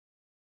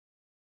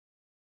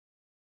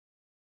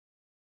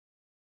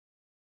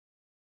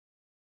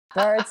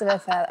Birds of a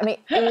feather. I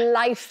mean,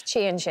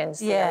 life-changing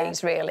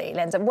series, really,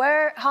 Lindsay.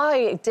 How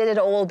did it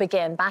all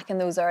begin back in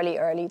those early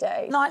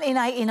days?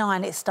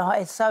 1989 it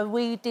started, so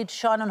we did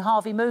Shine on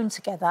Harvey Moon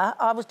together.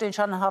 I was doing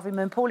Shine on Harvey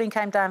Moon. Pauline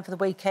came down for the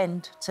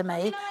weekend to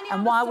me,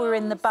 and while we were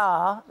in the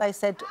bar, they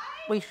said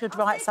we should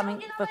write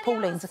something for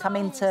Pauline to come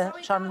into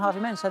Shine on Harvey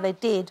Moon. So they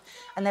did,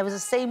 and there was a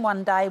scene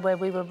one day where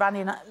we were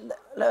running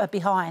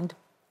behind,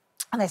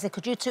 and they said,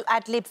 could you two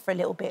ad-lib for a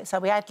little bit? So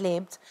we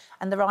ad-libbed,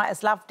 and the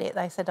writers loved it.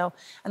 They said, oh...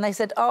 And they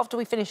said, after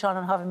we finish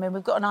on Harvey Moon,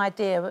 we've got an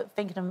idea, we're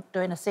thinking of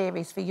doing a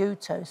series for you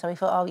two. So we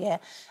thought, oh, yeah.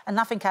 And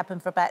nothing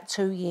happened for about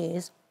 2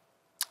 years.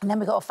 And then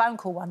we got a phone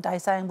call one day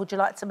saying, would you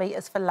like to meet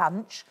us for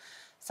lunch?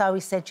 So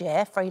we said,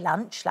 yeah, free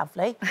lunch,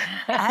 lovely.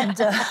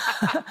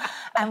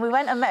 And we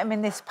went and met them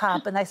in this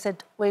pub, and they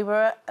said they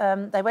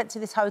went to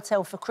this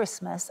hotel for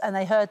Christmas, and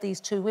they heard these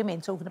two women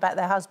talking about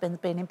their husbands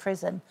being in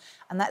prison,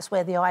 and that's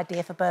where the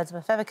idea for Birds of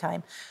a Feather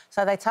came.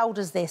 So they told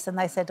us this, and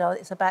they said, oh,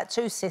 it's about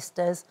two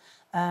sisters.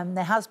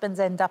 Their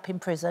husbands end up in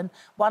prison.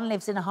 One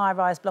lives in a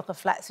high-rise block of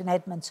flats in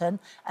Edmonton,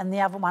 and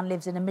the other one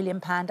lives in a £1 million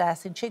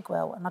house in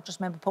Chigwell. And I just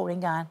remember Pauline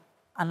going,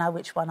 I know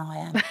which one I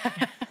am.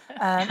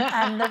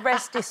 And the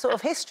rest is sort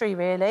of history,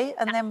 really.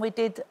 And then we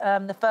did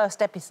the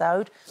first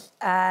episode,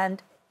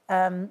 and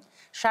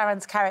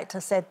Sharon's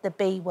character said the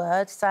B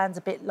word, sounds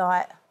a bit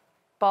like...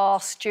 Bar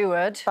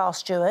steward. Bar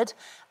steward.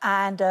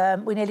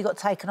 And we nearly got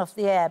taken off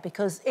the air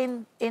because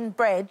in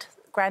Bread,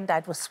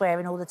 Grandad was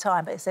swearing all the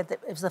time, but it said that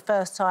it was the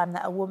first time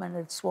that a woman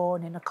had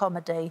sworn in a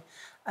comedy.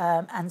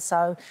 And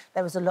so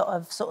there was a lot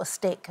of sort of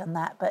stick and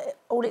that, but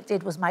all it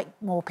did was make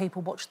more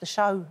people watch the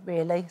show,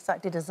 really, so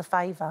it did us a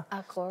favour.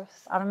 Of course.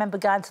 I remember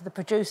going to the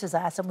producer's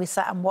house and we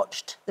sat and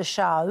watched the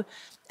show,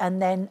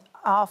 and then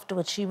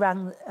afterwards she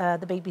rang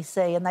the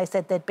BBC and they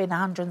said there'd been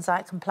 100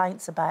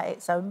 complaints about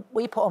it, so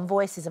we put on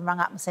voices and rang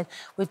up and said,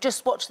 we've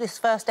just watched this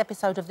first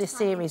episode of this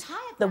series,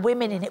 the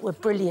women in it were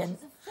brilliant.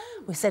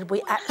 We said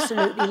we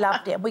absolutely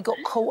loved it, and we got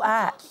caught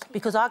out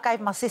because I gave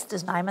my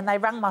sister's name and they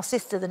rang my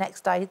sister the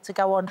next day to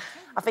go on,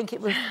 I think it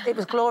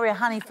was Gloria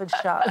Honeyford's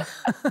show,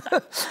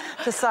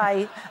 to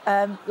say,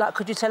 like,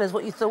 could you tell us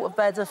what you thought of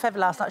Birds of a Feather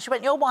last night? She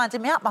went, you're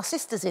winding me up, my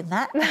sister's in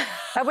that.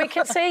 We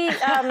could see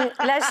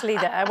Leslie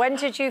there. When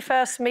did you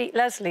first meet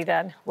Leslie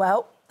then?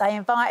 Well,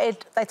 they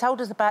told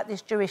us about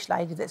this Jewish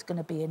lady that's going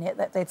to be in it,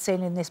 that they'd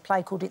seen in this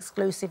play called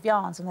Exclusive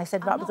Yarns, and they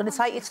said, right, we're going to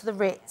take you to the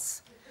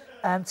Ritz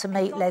to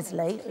meet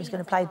Leslie, who's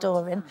going to play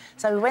Dorian.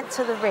 So we went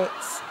to the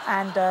Ritz,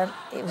 and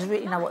it was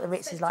really, you know what the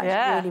Ritz is like,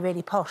 it's really,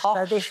 really posh.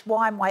 So this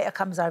wine waiter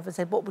comes over and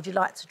said, what would you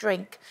like to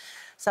drink?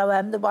 So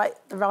the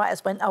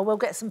writers went, oh, we'll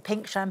get some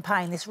pink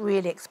champagne, this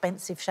really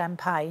expensive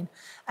champagne,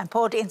 and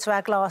poured it into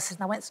our glasses.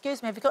 And I went,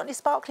 excuse me, have you got any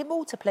sparkling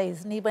water,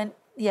 please? And he went,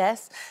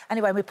 yes.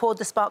 Anyway, we poured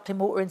the sparkling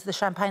water into the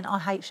champagne. I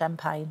hate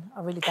champagne.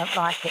 I really don't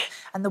like it.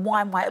 And the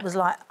wine waiter was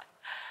like,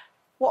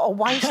 what a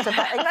waste of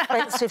that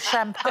expensive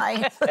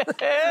champagne.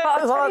 But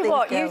I'll tell you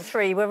what, you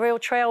three were real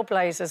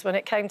trailblazers when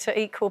it came to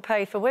equal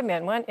pay for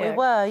women, weren't you? We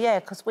were,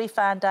 yeah, because we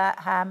found out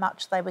how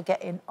much they were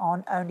getting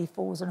on Only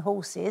Fools and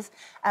Horses,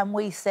 and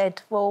we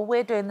said, well,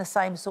 we're doing the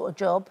same sort of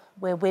job,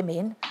 we're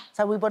women,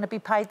 so we want to be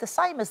paid the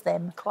same as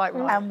them. Quite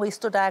right. And we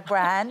stood our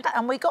ground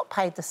and we got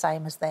paid the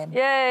same as them.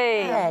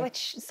 Yay! Yeah.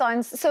 Which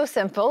sounds so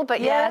simple,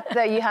 but yeah,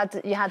 that you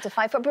had to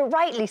fight for. But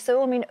rightly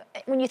so. I mean,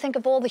 when you think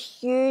of all the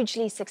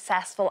hugely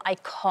successful,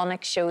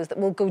 iconic shows that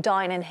will go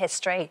down in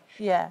history,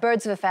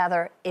 Birds of a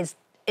Feather is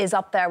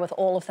up there with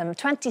all of them.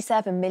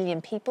 27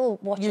 million people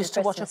used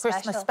to watch a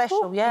Christmas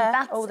special.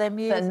 Yeah, all them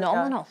years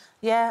phenomenal. Ago.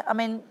 Yeah, I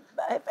mean,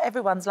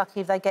 everyone's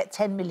lucky if they get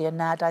 10 million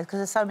nowadays because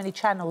there's so many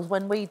channels.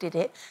 When we did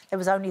it, there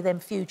was only them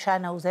few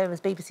channels. There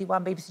was BBC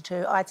One, BBC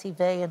Two,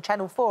 ITV and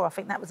Channel 4. I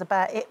think that was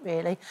about it,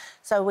 really.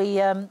 So we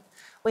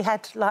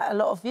had, like, a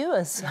lot of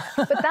viewers.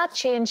 But that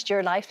changed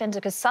your life, Linda,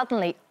 because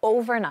suddenly,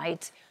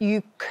 overnight,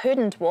 you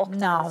couldn't walk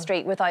down the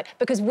street without...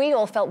 Because we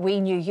all felt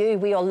we knew you.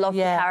 We all loved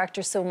the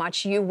character so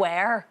much. You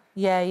were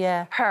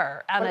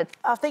her. And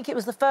I think it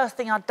was the first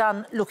thing I'd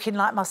done looking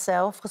like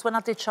myself, because when I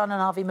did Shine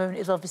on Harvey Moon, it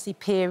was obviously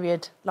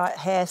period, like,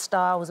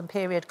 hairstyles and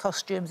period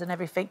costumes and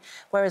everything,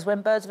 whereas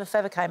when Birds of a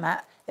Feather came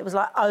out, it was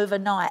like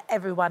overnight,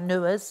 everyone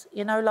knew us,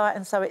 you know, like,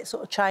 and so it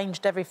sort of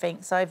changed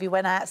everything. So if you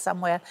went out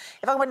somewhere,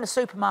 if I went to the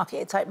supermarket,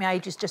 it'd take me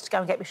ages just to go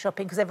and get me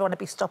shopping because everyone would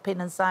be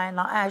stopping and saying,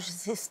 like, how's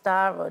your sister?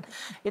 And,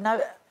 you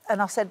know,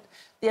 and I said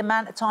the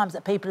amount of times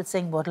that people had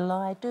sing, what'll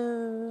I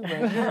do?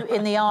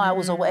 In the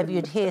aisles or whatever,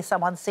 you'd hear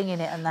someone singing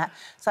it and that.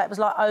 So it was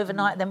like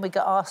overnight, then we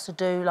got asked to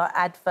do, like,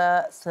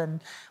 adverts,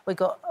 and we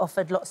got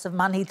offered lots of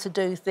money to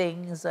do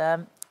things,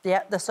 the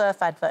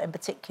surf advert in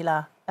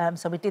particular.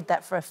 So we did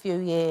that for a few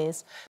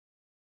years.